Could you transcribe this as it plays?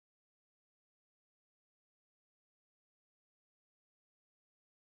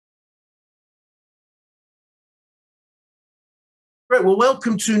Great. Well,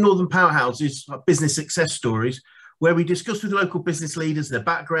 welcome to Northern Powerhouses, business success stories, where we discuss with local business leaders their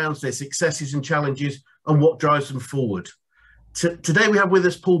backgrounds, their successes and challenges, and what drives them forward. Today we have with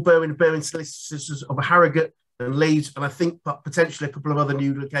us Paul Berwin, Berwins Solicitors of Harrogate and Leeds, and I think potentially a couple of other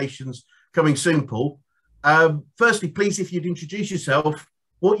new locations coming soon, Paul. Firstly, please, if you'd introduce yourself,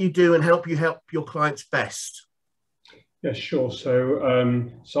 what you do and help your clients best. Yeah, sure. So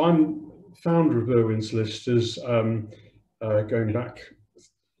I'm founder of Berwins Solicitors, going back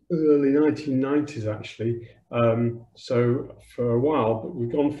early 1990s, actually. So for a while, but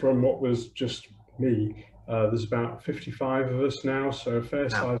we've gone from what was just me. There's about 55 of us now, so a fair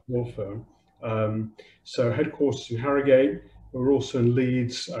sized law firm. So headquarters in Harrogate. We're also in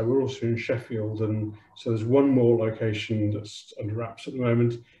Leeds. We're also in Sheffield, and so there's one more location that's under wraps at the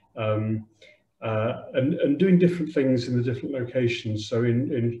moment. And doing different things in the different locations. So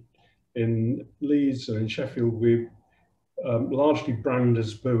in Leeds and in Sheffield, we largely brand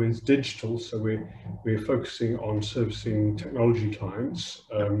as Berwins Digital. So we're focusing on servicing technology clients,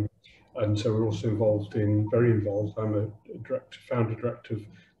 and so we're also very involved. I'm a founder director of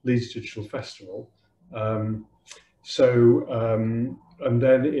Leeds Digital Festival. And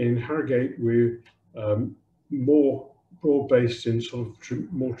then in Harrogate, we're more broad-based in sort of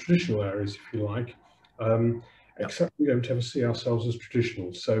more traditional areas, if you like, except we don't ever see ourselves as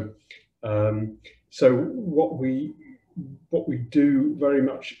traditional. So what we do very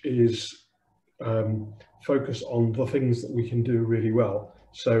much is focus on the things that we can do really well.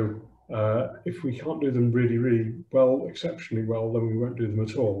 So if we can't do them really, really well, exceptionally well, then we won't do them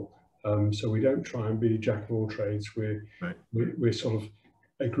at all. So we don't try and be jack of all trades. We're sort of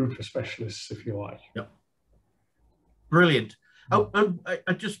a group of specialists, if you like. Yep. Brilliant. Oh,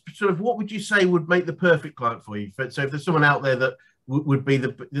 I just sort of, what would you say would make the perfect client for you? So if there's someone out there that would be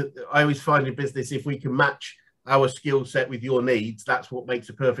I always find in business, if we can match our skill set with your needs, that's what makes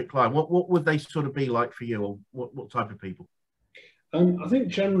a perfect client. What would they sort of be like for you, or what type of people? I think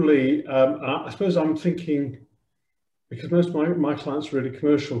generally, I suppose I'm thinking, because most of my clients are really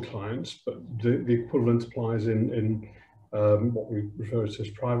commercial clients, but the equivalent applies in what we refer to as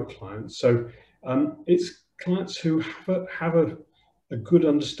private clients. So it's clients who have a good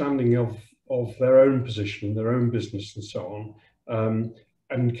understanding of their own position, their own business and so on,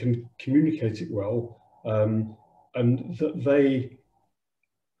 and can communicate it well, and that they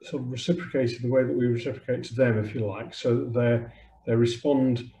sort of reciprocate in the way that we reciprocate to them, if you like, so that they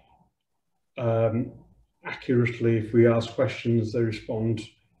respond accurately. If we ask questions, they respond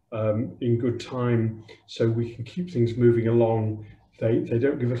in good time, so we can keep things moving along. They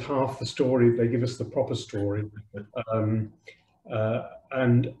don't give us half the story; they give us the proper story, and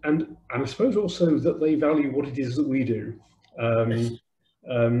I suppose also that they value what it is that we do.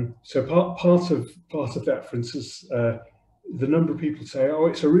 So part of that, for instance, the number of people say, "Oh,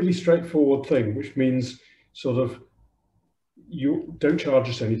 it's a really straightforward thing," which means sort of, you don't charge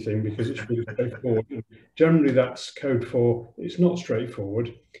us anything because it's really straightforward. Generally, that's code for it's not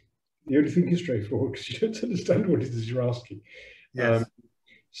straightforward. The only thing is straightforward because you don't understand what it is you're asking. Yes.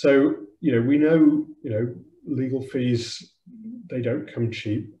 So we know legal fees, they don't come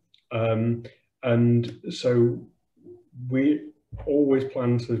cheap, and so we always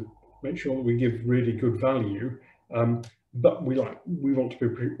plan to make sure that we give really good value, but we want to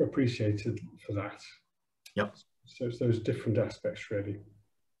be appreciated for that. Yep. So it's those different aspects, really.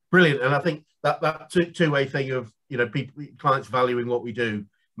 Brilliant. And I think that two-way thing of clients valuing what we do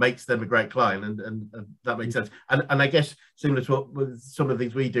makes them a great client, and that makes sense. And I guess similar to what some of the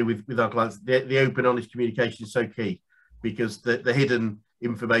things we do with our clients, the open, honest communication is so key, because the hidden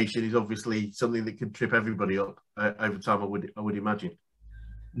information is obviously something that could trip everybody up over time, I would imagine.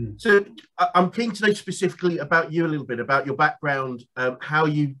 So I'm keen to know specifically about you a little bit, about your background, how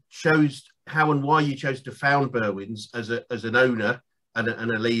and why you chose to found Berwins as an owner and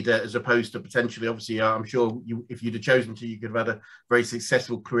a leader, as opposed to potentially, obviously, I'm sure if you'd have chosen to, you could have had a very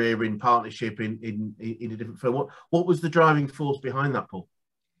successful career in partnership in a different firm. What was the driving force behind that, Paul?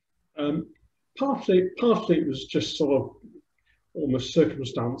 Partly it was just sort of almost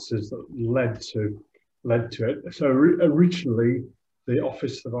circumstances that led to it. So originally, the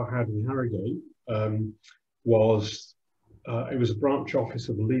office that I had in Harrogate was a branch office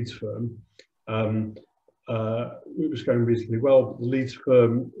of a Leeds firm. It was going reasonably well, but the Leeds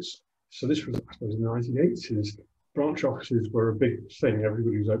firm, so this was, I suppose, in the 1980s, branch offices were a big thing.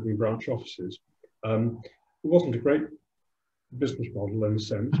 Everybody was opening branch offices. It wasn't a great business model in a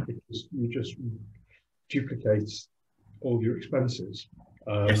sense, because you just duplicate all your expenses.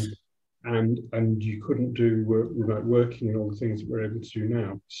 Yes. And you couldn't do remote working and all the things that we're able to do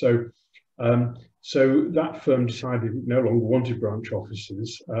now. So So that firm decided it no longer wanted branch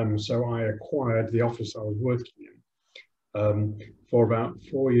offices. So I acquired the office I was working in. For about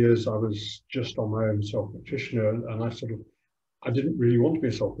 4 years, I was just on my own sole practitioner, and I didn't really want to be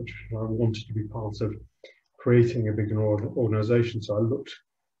a sole practitioner. I wanted to be part of creating a bigger organisation. So I looked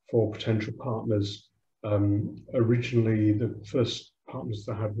for potential partners. Originally, the first partners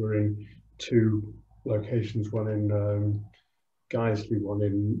I had were in 2 locations, one in Guiseley, one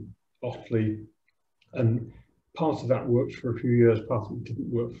in Otley, and part of that worked for a few years, part of it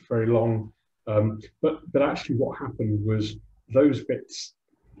didn't work for very long. But actually what happened was those bits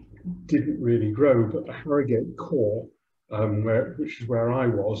didn't really grow, but the Harrogate core, which is where I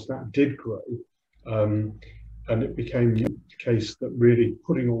was, that did grow. And it became the case that really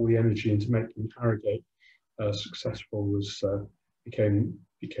putting all the energy into making Harrogate successful became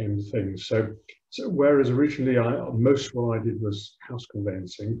the thing. So whereas originally most of what I did was house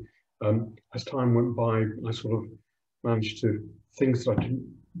conveyancing, as time went by, I sort of managed to, things that I didn't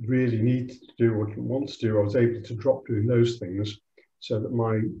really need to do or didn't want to do, I was able to drop doing those things, so that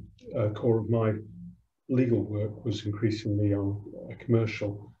my core of my legal work was increasingly on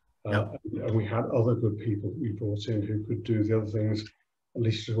commercial. And we had other good people we brought in who could do the other things at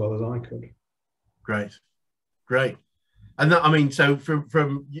least as well as I could. Great. And that, I mean, so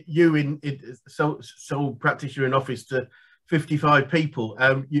from you in sole practitioner in office to 55 people,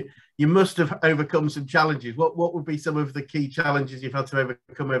 you must have overcome some challenges. What would be some of the key challenges you've had to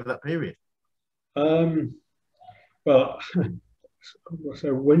overcome over that period? Well,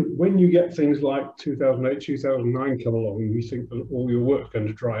 so when you get things like 2008, 2009 come along, and you think that all your work's going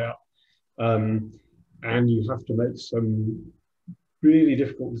to dry up, and you have to make some really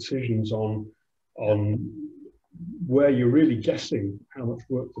difficult decisions on where you're really guessing how much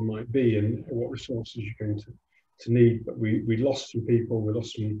work there might be and what resources you're going to need. But we lost some people. We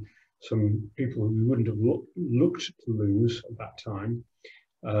lost some people who we wouldn't have looked to lose at that time.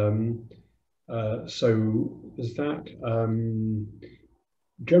 So there's that.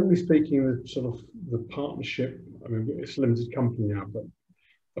 Generally speaking, the partnership, I mean, it's a limited company now, but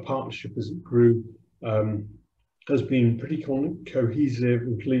the partnership as it grew has been pretty cohesive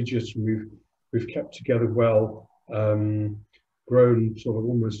and collegiate, and we've kept together well, grown sort of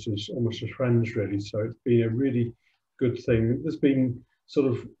almost as friends, really. So it's been a really good thing. There's been sort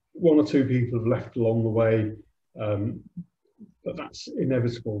of 1 or 2 people have left along the way, but that's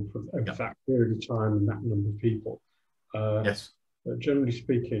inevitable over that period of time and that number of people. Yes. But generally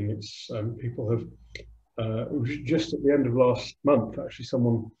speaking, it's people have just at the end of last month, actually,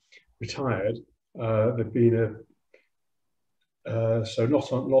 someone retired. They've been so not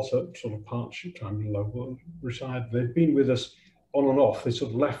at sort of partnership time level, retired. They've been with us on and off. They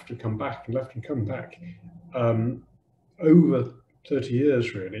sort of left and come back and left and come back over 30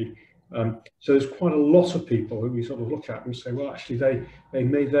 years, really. So there's quite a lot of people who we sort of look at and say, well, actually, they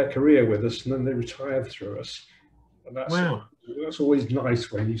made their career with us and then they retired through us. And that's always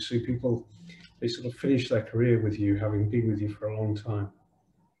nice when you see people, they sort of finish their career with you, having been with you for a long time.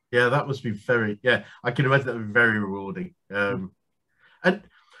 Yeah, that must be I can imagine that would be very rewarding. And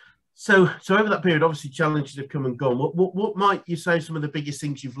so over that period, obviously challenges have come and gone. What might you say some of the biggest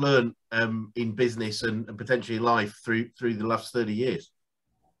things you've learned in business and potentially life through the last 30 years?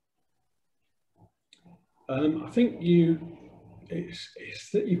 I think it's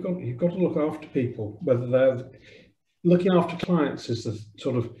that you've got to look after people, whether they're looking after clients is the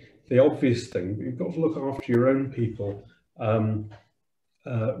sort of the obvious thing, but you've got to look after your own people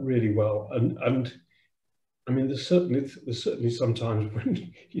really well. And I mean, there's certainly sometimes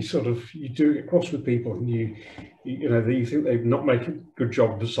when you do get cross with people and you think they've not made a good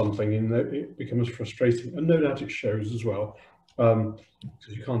job of something, and it becomes frustrating. And no doubt it shows as well, because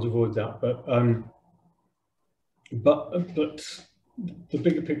you can't avoid that. But the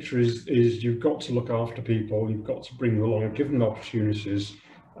bigger picture is you've got to look after people. You've got to bring them along and give them opportunities,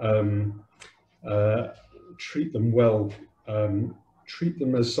 treat them well, treat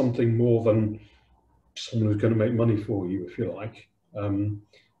them as something more than someone who's going to make money for you, if you like,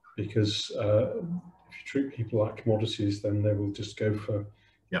 because if you treat people like commodities, then they will just go for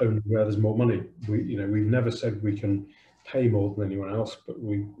only where there's more money. We've never said we can pay more than anyone else, but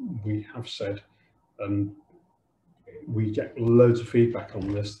we have said, and we get loads of feedback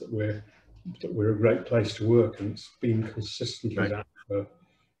on this, that we're a great place to work, and it's been consistently that for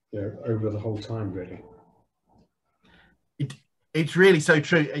over the whole time, really. It's really so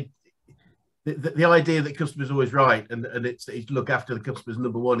true. The idea that customers are always right, and it's look after the customers,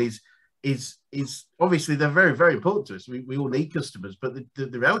 number one, is obviously they're very, very important to us. We all need customers, but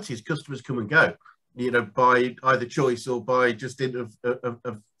the reality is customers come and go. you know, by either choice or by just of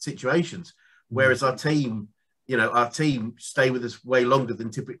situations. Whereas our team, you know, our team stay with us way longer than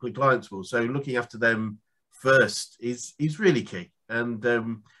typically clients will. So looking after them first is really key. And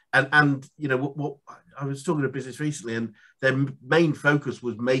you know, what I was talking to business recently, and their main focus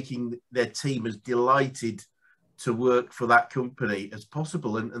was making their team as delighted to work for that company as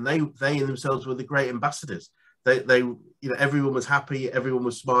possible. And they in themselves were the great ambassadors. They you know, everyone was happy, everyone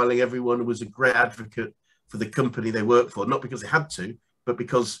was smiling, everyone was a great advocate for the company they worked for, not because they had to, but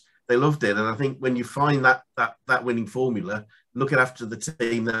because they loved it. And I think when you find that winning formula, looking after the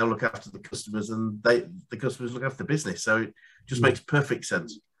team, they'll look after the customers, and the customers look after the business. So it just makes perfect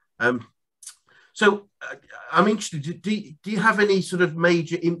sense. So I'm interested. Do you have any sort of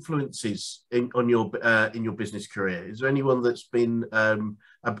major influences on your business career? Is there anyone that's been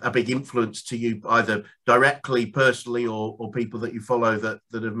a big influence to you, either directly, personally, or people that you follow that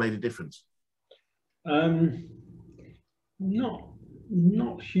have made a difference?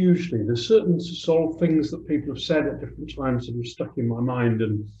 Not hugely. There's certain sort of things that people have said at different times that have stuck in my mind,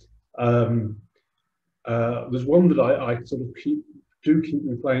 and there's one that I sort of keep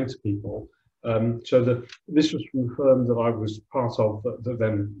replaying to people. This was from the firm that I was part of that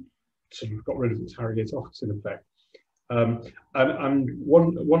then sort of got rid of its Harrogate office in effect. And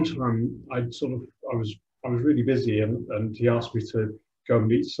one time I was really busy, and he asked me to go and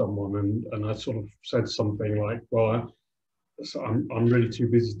meet someone, and I sort of said something like, well, I'm really too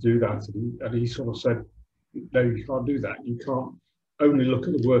busy to do that, and he sort of said, no, you can't do that. You can't only look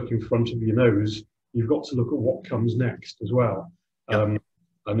at the work in front of your nose. You've got to look at what comes next as well. Yep.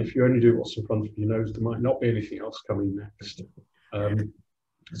 And if you only do what's in front of your nose, there might not be anything else coming next.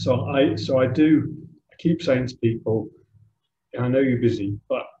 So I keep saying to people, I know you're busy,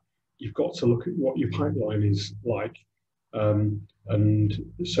 but you've got to look at what your pipeline is like. And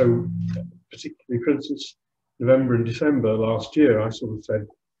so particularly, for instance, November and December last year, I sort of said,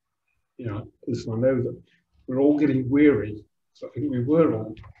 you know, listen, I know that we're all getting weary. So I think we were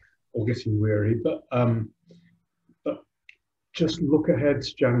all getting weary, but just look ahead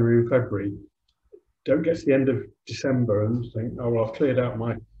to January and February. Don't get to the end of December and think, oh well, I've cleared out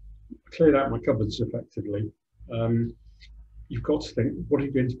my cupboards effectively. You've got to think, what are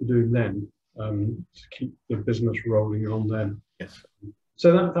you going to be doing then to keep the business rolling on then? Yes.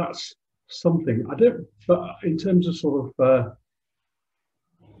 So that's something I don't. But in terms of sort of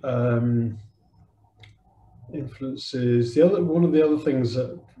influences, one of the other things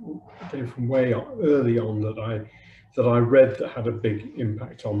that came from way early on that I read that had a big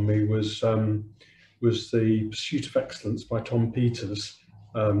impact on me was the Pursuit of Excellence by Tom Peters.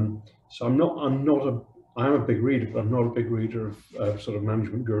 So I am a big reader, but I'm not a big reader of sort of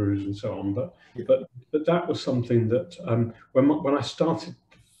management gurus and so on. But that was something that when I started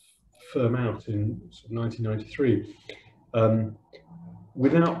the firm out in sort of 1993,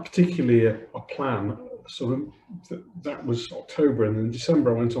 without particularly a plan, sort of that was October, and in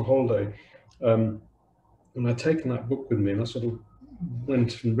December I went on holiday. And I'd taken that book with me, and I sort of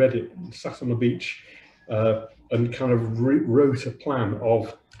went and read it and sat on the beach and kind of wrote a plan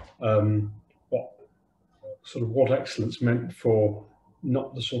of what excellence meant for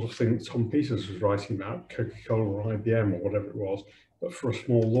not the sort of thing that Tom Peters was writing about, Coca-Cola or IBM or whatever it was, but for a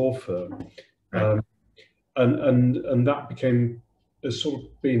small law firm. Right. And that became has sort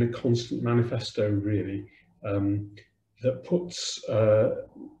of been a constant manifesto, really, that puts.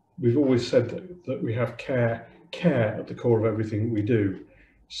 We've always said that we have care at the core of everything we do.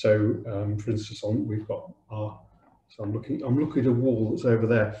 So, for instance, we've got our. So I'm looking at a wall that's over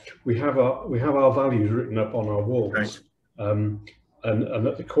there. We have our values written up on our walls, right. And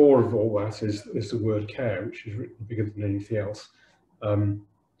at the core of all that is the word care, which is written bigger than anything else.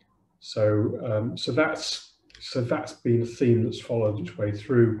 So that's been a theme that's followed its way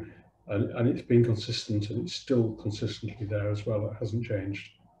through, and it's been consistent, and it's still consistently there as well. It hasn't changed.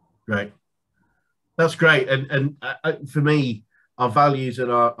 Right, that's great. And for me, our values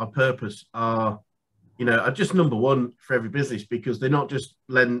and our purpose are, you know, are just number one for every business, because they're not just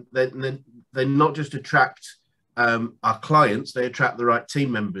they're not just attract our clients, they attract the right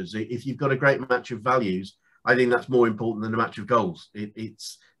team members. If you've got a great match of values, I think that's more important than a match of goals.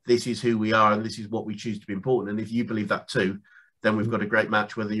 It's this is who we are, and this is what we choose to be important. And if you believe that too, then we've got a great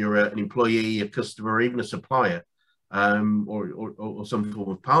match, whether you're an employee, a customer, or even a supplier. Or some form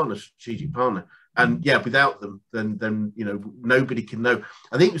of partner, strategic partner. And yeah, without them, then you know, nobody can know.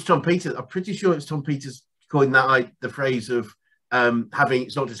 I think it was Tom Peters. I'm pretty sure it's Tom Peters coined the phrase of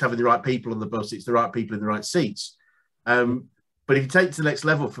it's not just having the right people on the bus, it's the right people in the right seats. But if you take it to the next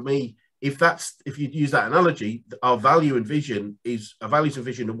level, for me, if you use that analogy, our value and vision is a values and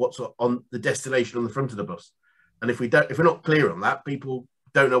vision of what's on the destination on the front of the bus. And if we're not clear on that, people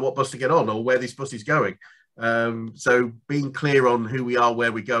don't know what bus to get on or where this bus is going. So being clear on who we are,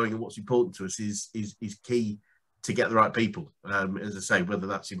 where we're going, and what's important to us is key to get the right people. As I say, whether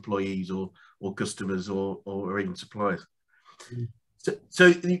that's employees or customers or even suppliers.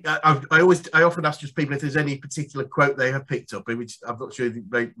 So I often ask just people if there's any particular quote they have picked up, which I'm not sure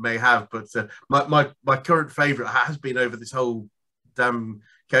they may have, but my current favourite has been over this whole damn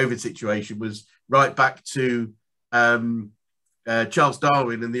COVID situation was right back to Charles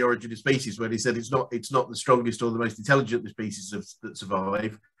Darwin and the Origin of Species, when he said it's not the strongest or the most intelligent species that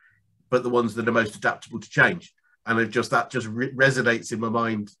survive, but the ones that are most adaptable to change. And that just resonates in my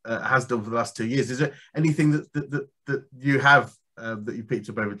mind, has done for the last 2 years. Is there anything that you have that you picked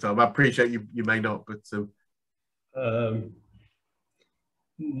up over time? I appreciate you may not, but I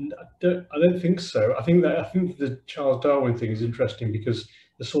don't think so. I think the Charles Darwin thing is interesting because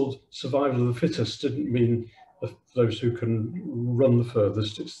the sort of survival of the fittest didn't mean those who can run the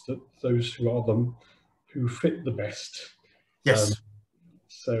furthest. It's those who fit the best. Yes.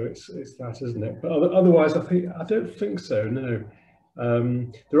 So it's that, isn't it? But otherwise, I don't think so. No.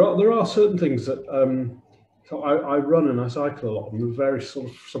 There are certain things that so I run and I cycle a lot, and the various sort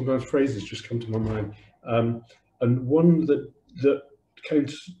of sometimes phrases just come to my mind. And one that came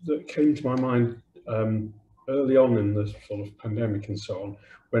to my mind early on in the sort of pandemic and so on,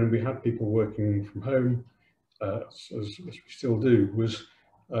 when we had people working from home, as we still do, was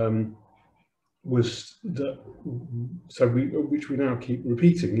that, which we now keep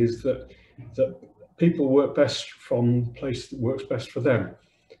repeating, is that people work best from the place that works best for them.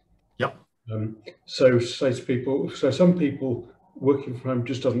 Yep. So say to people, so some people working from home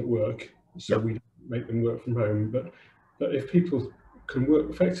just doesn't work, so yep. we make them work from home. But if people can work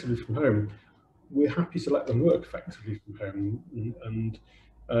effectively from home, we're happy to let them work effectively from home, and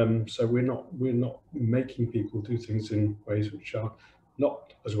so we're not making people do things in ways which are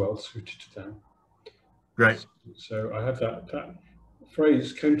not as well suited to them. Great. So I had that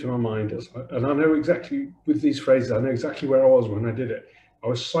phrase came to my mind, and I know exactly, with these phrases, I know exactly where I was when I did it. I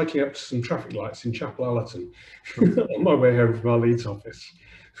was cycling up to some traffic lights in Chapel Allerton on my way home from our Leeds office.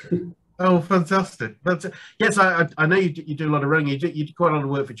 Oh, fantastic! But yes, I know you do a lot of running. You do quite a lot of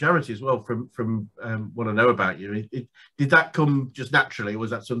work for charity as well. From what I know about you, did that come just naturally, or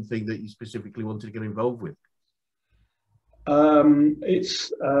was that something that you specifically wanted to get involved with?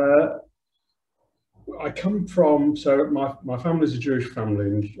 I come from, so my family is a Jewish family,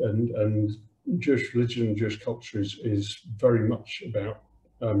 and Jewish religion and Jewish culture is very much about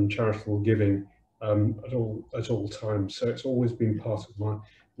charitable giving at all times. So it's always been part of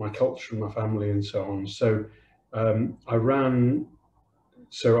my culture and my family and so on. So I've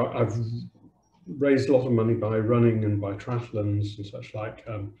raised a lot of money by running and by triathlons and such like,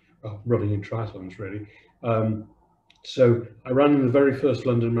 running and triathlons really. So I ran in the very first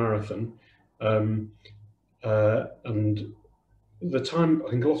London Marathon, and at the time,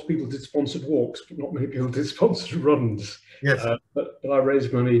 I think lots of people did sponsored walks, but not many people did sponsored runs. Yes. But I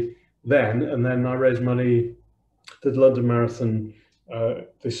raised money then, and then I raised money for the London Marathon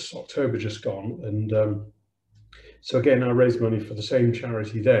this October just gone. And so again, I raised money for the same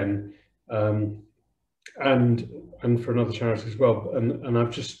charity then, and for another charity as well. And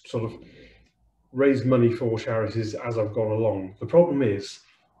I've just sort of raised money for charities as I've gone along. The problem is,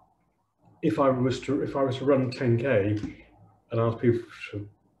 if I was to run 10K and ask people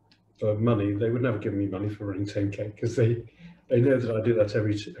for money, they would never give me money for running 10K because they know that I do that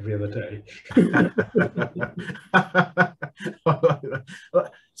every other day.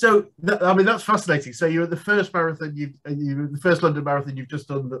 So I mean, that's fascinating. So you're at the first marathon, the first London Marathon. You've just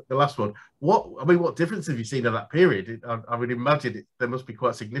done the last one. What difference have you seen in that period? I would imagine there must be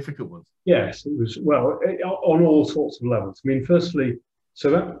quite significant ones. Yes, it was, well, on all sorts of levels. I mean, firstly,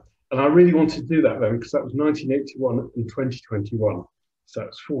 and I really wanted to do that then because that was 1981 and 2021. So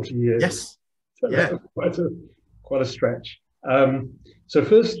that's 40 years. Yes. So yeah. Quite a stretch. So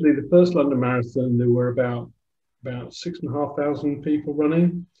firstly, the first London Marathon, there were about 6,500 people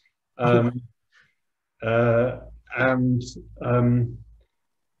running. So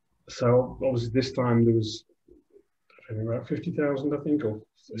obviously this time there was about 50,000, I think, or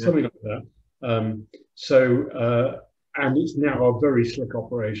something like that. And it's now a very slick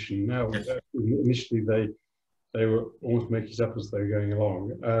operation. Now, yes. Initially they were almost making it up as they were going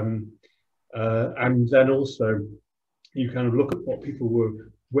along. And then also you kind of look at what people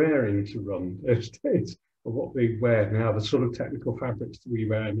were wearing to run those days, or what they wear now, the sort of technical fabrics that we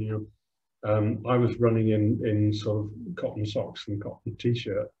wear now. I was running in sort of cotton socks and cotton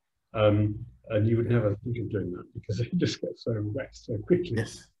t-shirt, And you would never think of doing that because they just get so wet so quickly.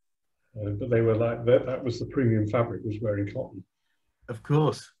 Yes, But they were like that. That was the premium fabric, was wearing cotton. of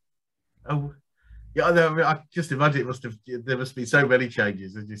course. Oh, yeah. I just imagine there must be so many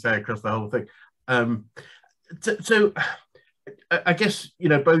changes, as you say, across the whole thing. Um, so I guess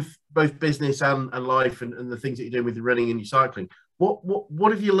both business and life and the things that you're doing with the running and your cycling.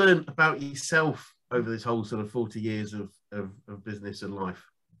 What have you learned about yourself over this whole sort of 40 years of business and life?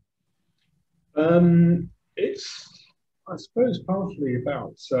 It's, I suppose, partly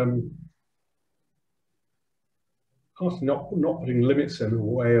about partly not putting limits in the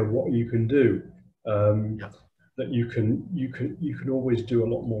way of what you can do. Yeah. That you can always do a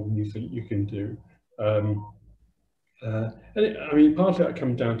lot more than you think you can do. I mean, partly that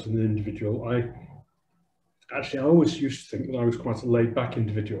comes down to the individual. I always used to think that I was quite a laid-back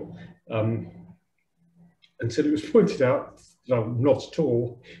individual, until it was pointed out that I'm not at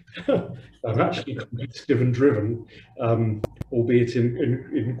all. I'm actually competitive and driven, albeit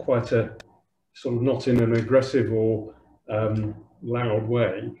in quite a sort of not in an aggressive or loud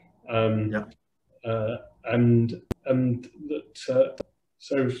way. Yeah. And that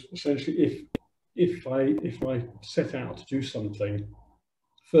so essentially, if I set out to do something,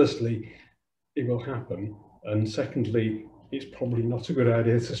 firstly, it will happen, and secondly, it's probably not a good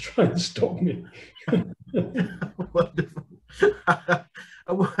idea to try and stop me. Wonderful.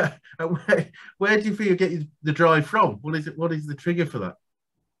 Where do you feel you get the drive from? What is it? What is the trigger for that?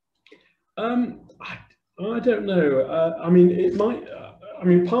 I don't know. I mean, it might. I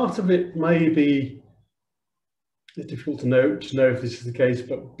mean, part of it may be, it's difficult to know if this is the case,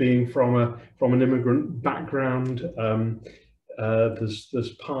 but being from an immigrant background,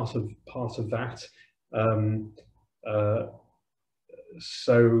 there's part of that.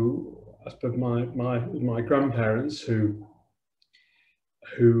 So I suppose my grandparents who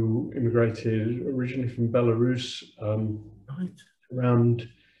immigrated originally from Belarus Right. around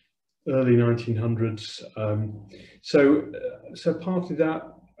early 1900s. So partly that,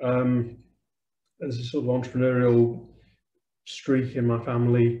 there's a sort of entrepreneurial streak in my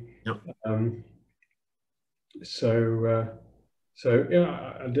family. Yep. So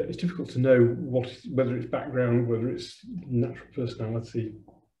yeah, it's difficult to know whether it's background, whether it's natural personality.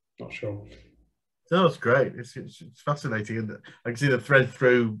 Not sure. No, that's great. It's fascinating, and I can see the thread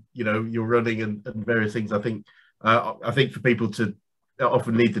through your running and various things. I think for people to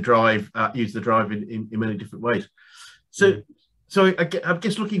often need the drive, use the drive in many different ways. So I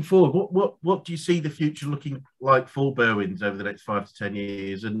guess looking forward, what do you see the future looking like for Berwins over the next 5 to 10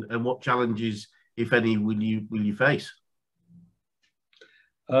 years, and what challenges, if any, will you face?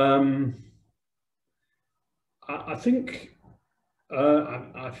 I think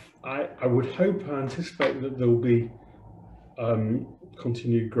I would hope, I anticipate that there will be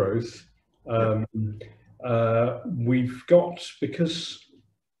continued growth. We've got, because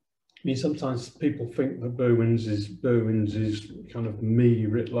I mean, sometimes people think that Berwins is kind of me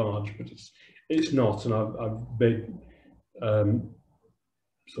writ large, but it's not, and I've made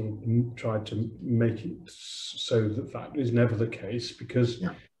sort of tried to make it so that is never the case, because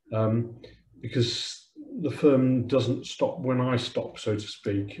the firm doesn't stop when I stop, so to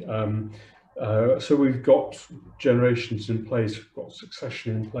speak. So we've got generations in place, we've got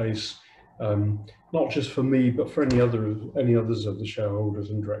succession in place, not just for me, but for any others of the shareholders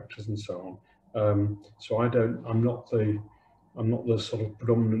and directors and so on. So I'm not the sort of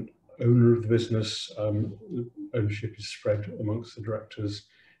predominant owner of the business. Ownership is spread amongst the directors.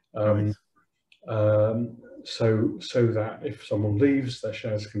 Right. So that if someone leaves, their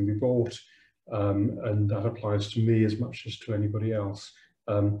shares can be bought, and that applies to me as much as to anybody else.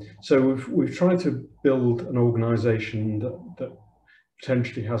 So we've tried to build an organisation that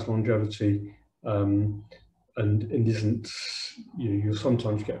potentially has longevity, and isn't, you'll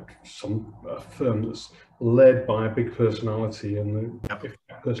sometimes get a firm that's led by a big personality, and if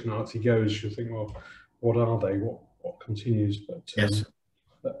that personality goes, you'll think, well, what are they? What continues? But Yes.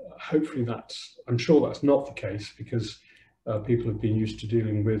 hopefully I'm sure that's not the case, because people have been used to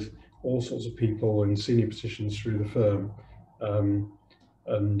dealing with all sorts of people in senior positions through the firm,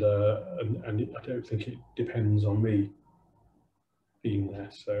 and I don't think it depends on me being there.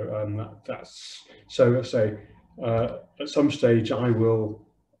 So that's so. I say at some stage I will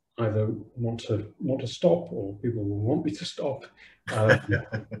either want to stop, or people will want me to stop.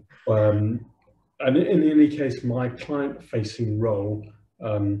 And in any case, my client-facing role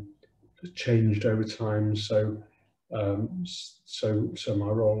has changed over time. So my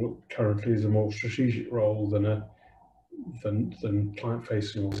role currently is a more strategic role than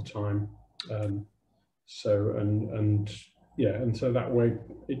client-facing all the time. So and yeah, and so that way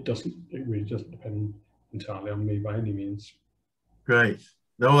it really doesn't depend entirely on me by any means. Great.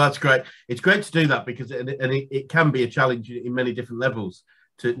 No, that's great. It's great to do that because it can be a challenge in many different levels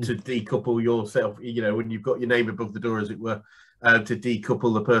to decouple yourself, you know, when you've got your name above the door, as it were, to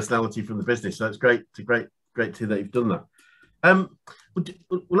decouple the personality from the business. So it's great. It's great to hear that you've done that. Well,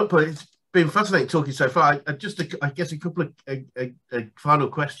 look, it's been fascinating talking so far. I guess a couple of final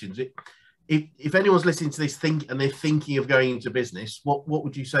questions. If anyone's listening to this and they're thinking of going into business, what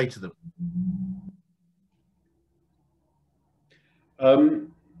would you say to them?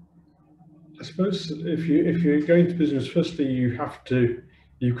 I suppose if you're going to business, firstly you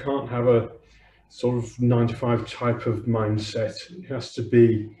can't have a sort of 9 to 5 type of mindset. It has to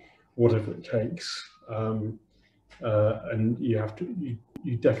be whatever it takes, and you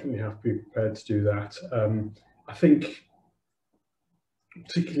definitely have to be prepared to do that. I think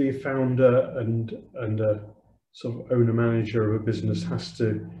particularly a founder and a sort of owner manager of a business has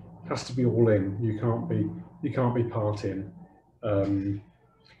to be all in. You can't be part in. And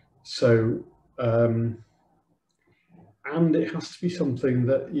it has to be something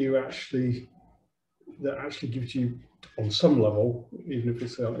that actually gives you, on some level, even if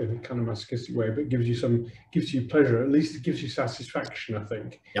it's in a kind of masochistic way, but gives you pleasure. At least it gives you satisfaction, I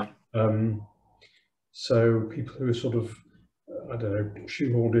think. Yeah. So people who are sort of, I don't know,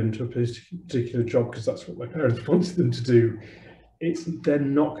 shoehorned into a particular job because that's what their parents wanted them to do, they're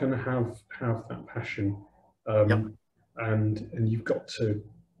not going to have that passion. And you've got to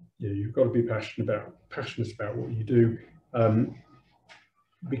be passionate about what you do,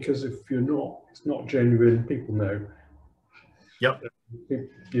 because if you're not, it's not genuine. People know. Yep.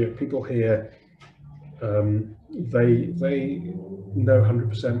 People here, they know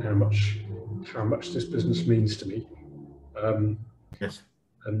 100% how much this business means to me. Yes.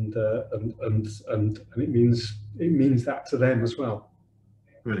 And it means that to them as well.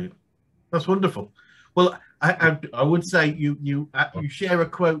 Brilliant. That's wonderful. Well, I would say you share a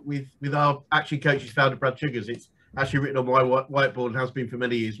quote with our Action Coaches founder, Brad Sugars. It's actually written on my whiteboard and has been for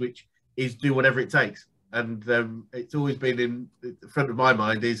many years, which is do whatever it takes. And it's always been in the front of my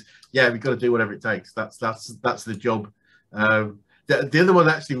mind is, yeah, we've got to do whatever it takes. That's the job. The other one,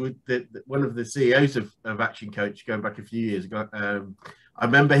 actually, one of the CEOs of Action Coach, going back a few years ago, I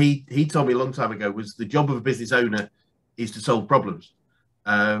remember he told me a long time ago, was the job of a business owner is to solve problems.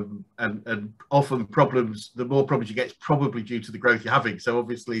 And often the more problems you get, it's probably due to the growth you're having. So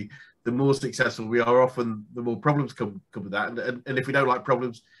obviously, the more successful we are, often the more problems come with that. And if we don't like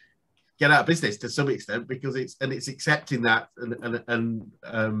problems, get out of business to some extent, because it's accepting that and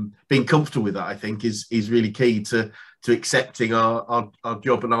being comfortable with that, I think, is really key to accepting our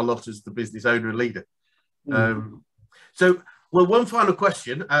job and our lot as the business owner and leader. So, well, one final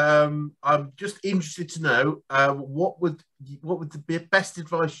question. I'm just interested to know what would be the best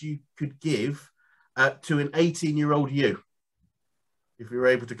advice you could give to an 18-year-old you, if you were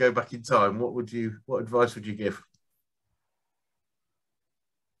able to go back in time. What advice would you give?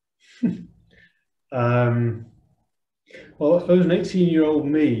 Well, I suppose an 18-year-old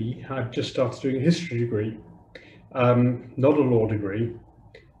me had just started doing a history degree, not a law degree,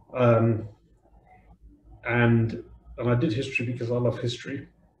 and I did history because I love history.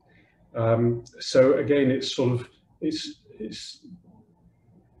 So again, it's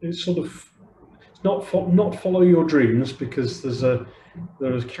not follow your dreams, because there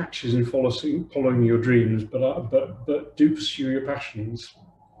are catches in following your dreams, but do pursue your passions.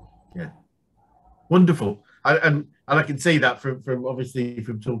 Yeah, wonderful. And I can see that from obviously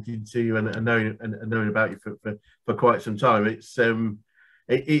from talking to you and knowing about you for quite some time.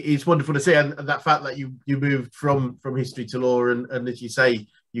 It's wonderful to see, and that fact that you moved from history to law, and as you say,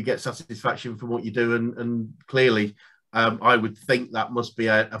 you get satisfaction from what you do, and clearly, I would think that must be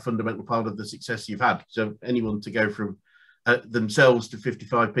a fundamental part of the success you've had. So anyone to go from themselves to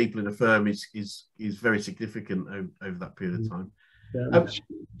 55 people in a firm is very significant over that period of time. Yeah,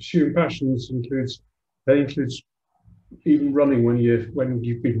 pursuing passions includes even running when you've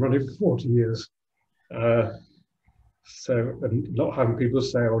been running for 40 years. So, and not having people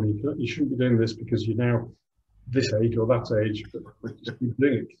say, "Oh, you shouldn't be doing this because you're now this age or that age," but just keep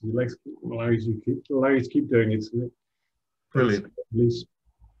doing it because your legs allow you to keep doing it. Brilliant. At least.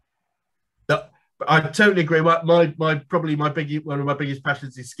 I totally agree. One of my biggest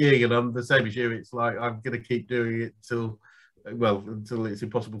passions is skiing, and I'm the same as you. It's like I'm going to keep doing it until it's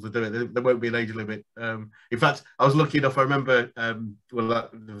impossible to do it. There won't be an age limit. In fact, I was lucky enough. I remember, I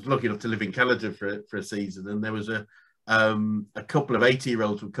was lucky enough to live in Canada for a season, and there was a couple of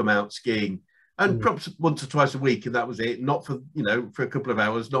 80-year-olds would come out skiing, and perhaps once or twice a week, and that was it. Not for a couple of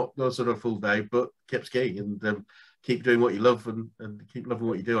hours, not sort of a full day, but kept skiing. And keep doing what you love and keep loving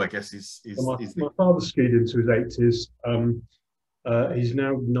what you do, I guess, my father skied into his 80s. He's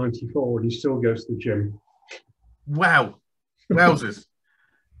now 94 and he still goes to the gym. Wow. Wowzers.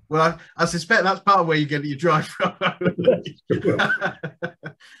 Well, I suspect that's part of where you get your drive from.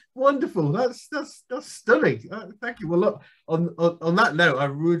 Wonderful. That's stunning. Thank you. Well, look, on that note, I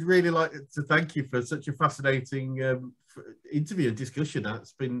would really like to thank you for such a fascinating interview and discussion.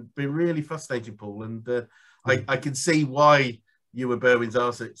 That's been really fascinating, Paul. And I can see why you and Berwins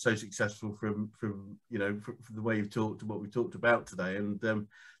are so successful from the way you've talked and what we've talked about today. And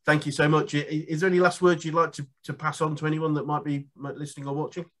thank you so much. Is there any last words you'd like to pass on to anyone that might be listening or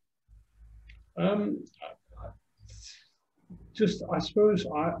watching? I suppose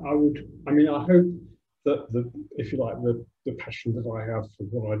I would. I mean, I hope that if you like, the passion that I have for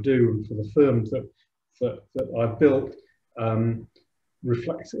what I do and for the firm that I've built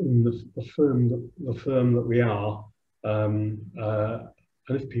reflects in the firm that we are. And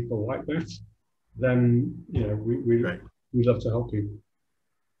if people like that, then we'd love to help you.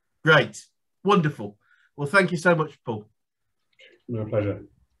 Great, wonderful. Well, thank you so much, Paul. My pleasure.